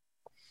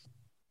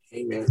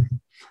 Amen.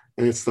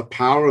 And it's the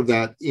power of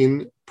that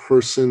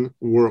in-person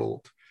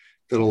world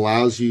that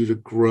allows you to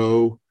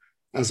grow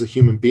as a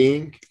human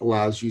being,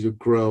 allows you to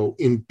grow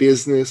in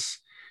business,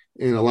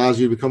 and allows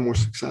you to become more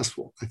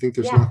successful. I think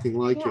there's nothing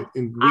like it.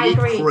 And we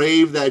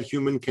crave that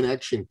human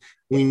connection.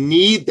 We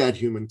need that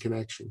human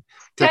connection.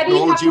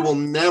 Technology will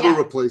never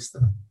replace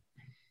that.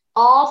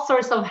 All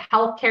sorts of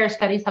healthcare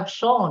studies have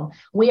shown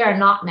we are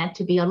not meant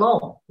to be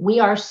alone. We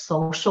are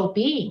social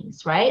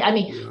beings, right? I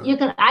mean,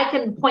 I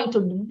can point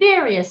to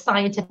various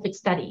scientific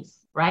studies,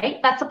 right,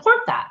 that support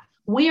that.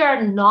 We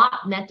are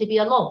not meant to be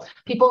alone.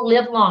 People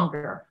live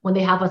longer when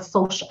they have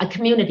a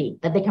community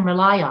that they can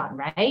rely on,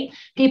 right?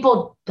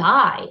 People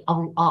die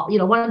of,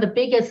 one of the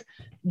biggest,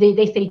 they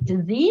say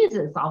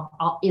diseases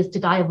is to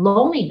die of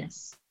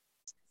loneliness.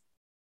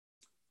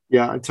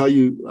 Yeah, I tell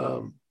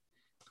you,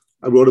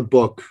 I wrote a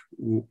book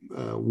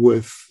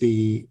with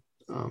the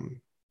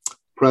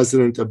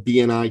president of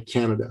BNI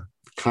Canada,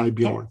 Kai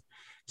Bjorn.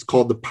 It's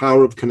called The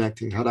Power of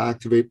Connecting, How to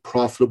Activate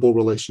Profitable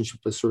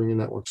Relationships by Serving a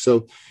Network.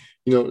 So,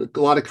 a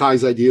lot of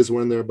Kai's ideas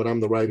were in there, but I'm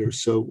the writer.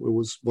 So it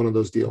was one of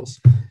those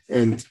deals.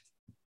 And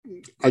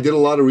I did a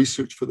lot of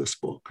research for this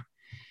book.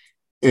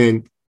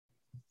 And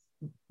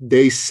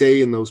they say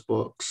in those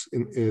books,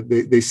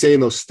 they say in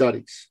those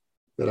studies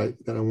that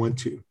I went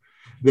to,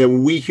 that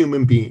we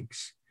human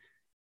beings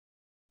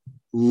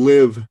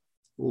live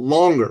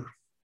longer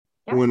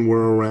when we're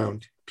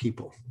around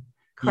people.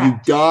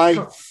 Correct. You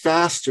die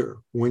faster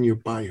when you're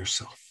by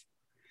yourself.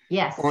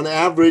 Yes. On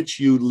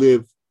average, you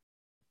live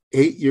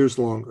 8 years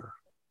longer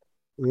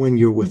when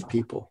you're with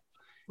people.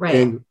 Right.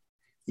 And,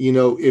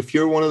 if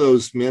you're one of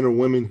those men or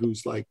women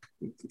who's like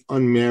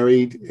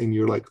unmarried and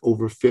you're like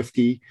over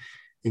 50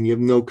 and you have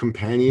no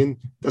companion,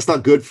 that's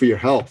not good for your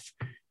health.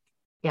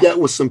 Yeah. Get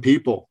with some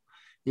people.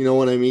 You know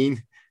what I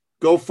mean?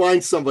 Go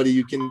find somebody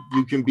you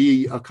can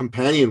be a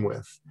companion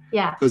with.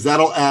 Yeah. Because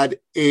that'll add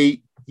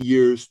 8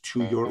 years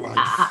to your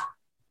life.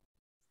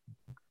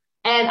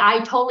 And I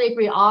totally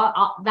agree.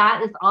 All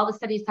the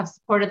studies have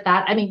supported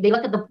that. I mean, they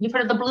look at you've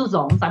heard of the blue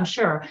zones, I'm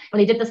sure. When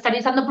they did the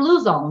studies on the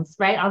blue zones,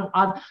 right?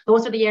 On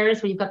those are the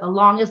areas where you've got the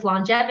longest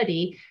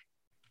longevity.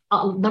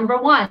 Number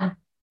one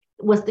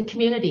was the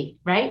community,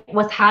 right?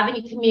 Was having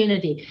a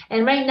community.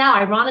 And right now,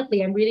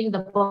 ironically, I'm reading the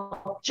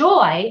book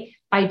Joy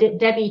by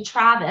Debbie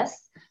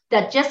Travis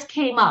that just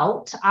came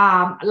out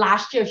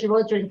last year. She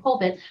wrote it during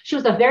COVID. She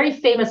was a very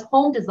famous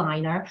home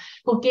designer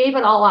who gave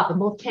it all up in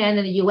both Canada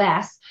and the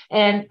US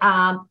and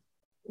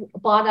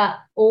bought an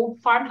old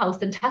farmhouse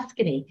in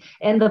Tuscany.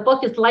 And the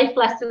book is Life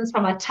Lessons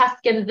from a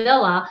Tuscan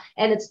Villa.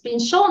 And it's been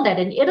shown that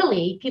in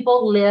Italy,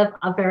 people live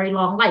a very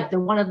long life. They're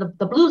one of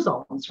the blue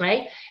zones,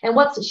 right? And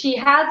what she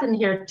has in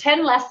here,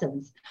 10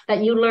 lessons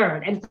that you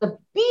learn. And it's a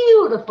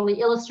beautifully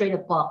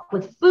illustrated book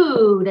with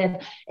food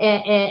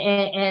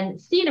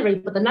and scenery.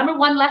 But the number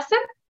one lesson,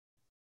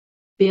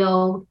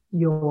 build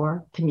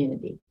your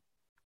community.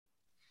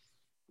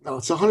 No,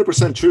 it's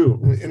 100%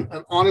 true.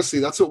 And honestly,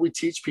 that's what we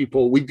teach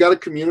people. We've got a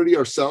community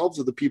ourselves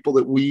of the people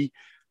that we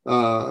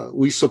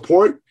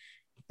support.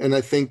 And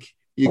I think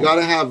you got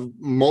to have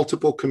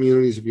multiple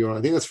communities of your own.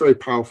 I think that's very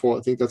powerful.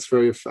 I think that's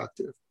very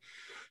effective.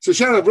 So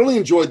Sharon, I've really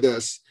enjoyed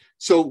this.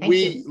 So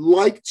we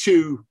like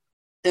to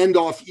end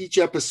off each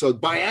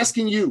episode by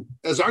asking you,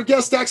 as our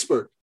guest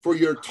expert, for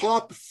your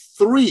top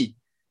 3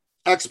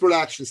 expert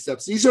action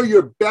steps. These are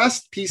your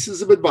best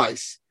pieces of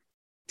advice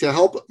to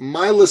help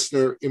my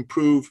listener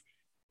improve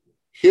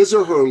his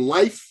or her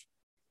life,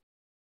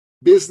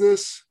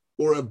 business,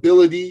 or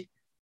ability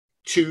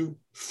to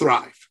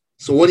thrive.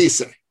 So what do you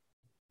say?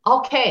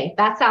 Okay,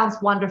 that sounds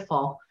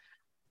wonderful.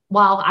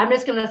 Well, I'm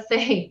just going to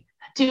say,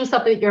 do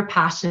something that you're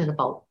passionate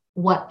about,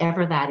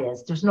 whatever that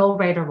is. There's no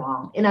right or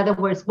wrong. In other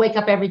words, wake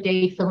up every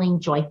day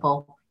feeling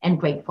joyful and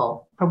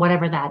grateful for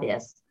whatever that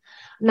is.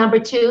 Number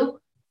 2,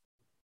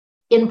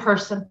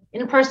 in-person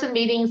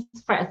meetings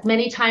for as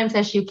many times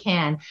as you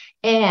can.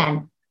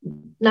 And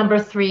number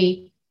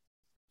 3,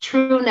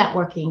 true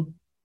networking.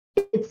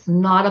 It's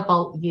not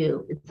about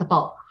you. It's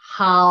about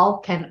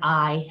how can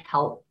I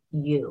help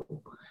you?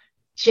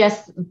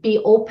 Just be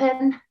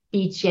open,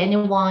 be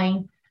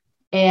genuine,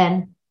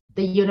 and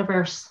the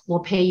universe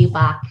will pay you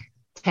back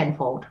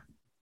tenfold.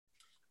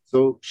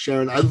 So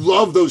Sharon, I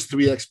love those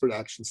 3 expert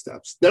action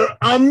steps. They're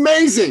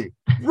amazing.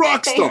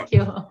 Rock star. Thank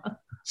you.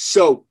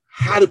 So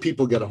how do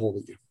people get a hold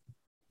of you?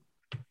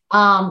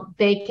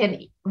 They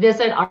can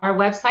visit our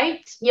website,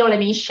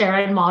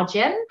 Sharon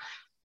Mah-Gin.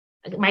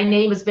 My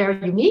name is very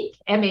unique,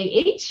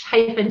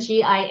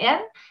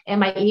 Mah-Gin, and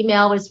my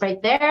email is right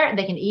there. And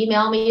they can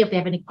email me if they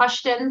have any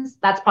questions.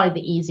 That's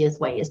probably the easiest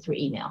way, is through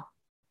email.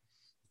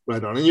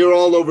 Right on. And you're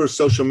all over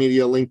social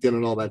media, LinkedIn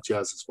and all that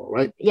jazz as well,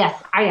 right?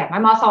 Yes, I am.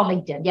 I'm also on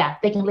LinkedIn. Yeah,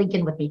 they can link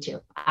in with me too.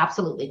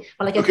 Absolutely.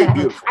 But like I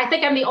said, I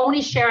think I'm the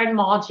only Sharon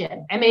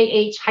Mah-Gin,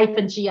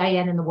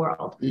 Mah-Gin in the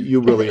world. You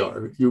really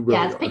are. You really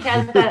are.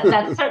 Because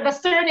the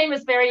surname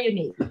is very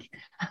unique.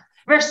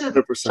 Versus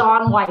 100%.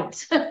 Sean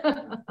White.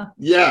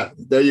 Yeah,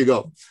 there you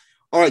go.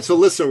 All right. So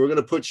listen, we're going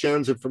to put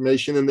Sharon's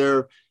information in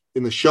there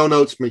in the show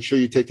notes. Make sure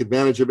you take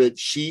advantage of it.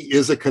 She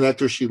is a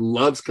connector. She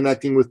loves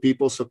connecting with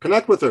people. So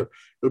connect with her.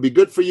 It'll be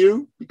good for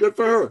you, be good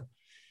for her.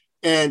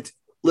 And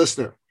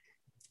listener,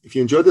 if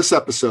you enjoyed this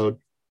episode,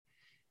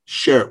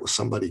 share it with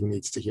somebody who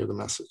needs to hear the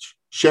message.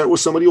 Share it with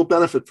somebody who will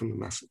benefit from the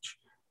message.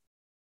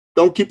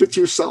 Don't keep it to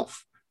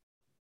yourself.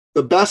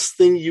 The best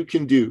thing you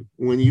can do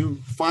when you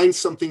find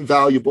something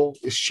valuable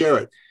is share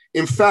it.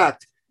 In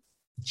fact,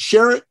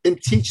 share it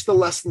and teach the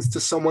lessons to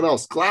someone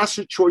else.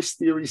 Glasser choice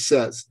theory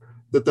says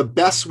that the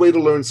best way to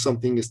learn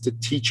something is to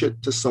teach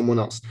it to someone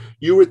else.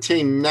 You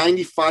retain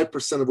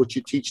 95% of what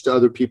you teach to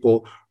other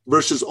people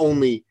versus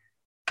only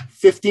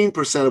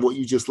 15% of what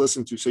you just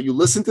listened to. So you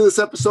listen to this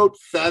episode,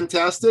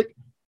 fantastic.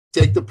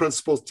 Take the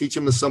principles, teach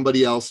them to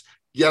somebody else,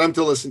 get them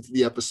to listen to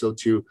the episode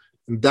too.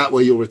 And that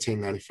way you'll retain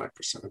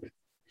 95% of it.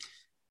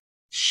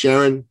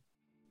 Sharon,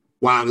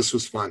 wow, this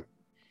was fun.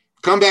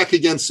 Come back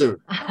again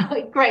soon.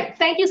 Great.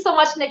 Thank you so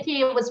much,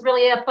 Nikki. It was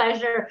really a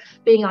pleasure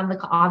being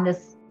on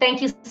this.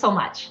 Thank you so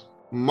much.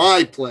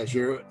 My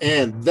pleasure.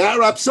 And that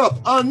wraps up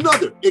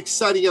another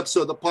exciting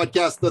episode of the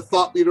podcast, The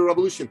Thought Leader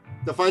Revolution.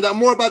 To find out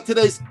more about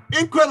today's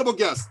incredible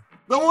guest,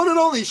 the one and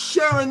only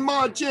Sharon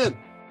Mah-Gin,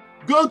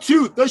 go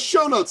to the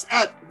show notes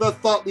at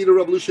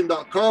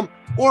thethoughtleaderrevolution.com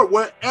or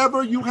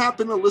wherever you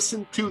happen to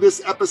listen to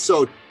this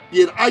episode,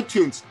 be it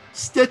iTunes,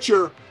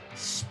 Stitcher,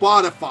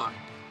 Spotify.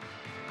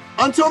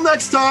 Until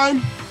next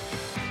time,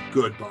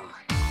 goodbye.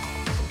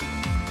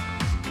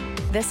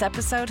 This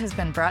episode has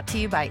been brought to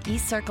you by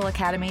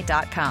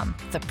eCircleAcademy.com,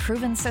 the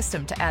proven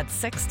system to add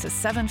 6 to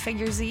 7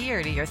 figures a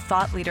year to your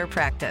thought leader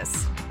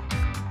practice.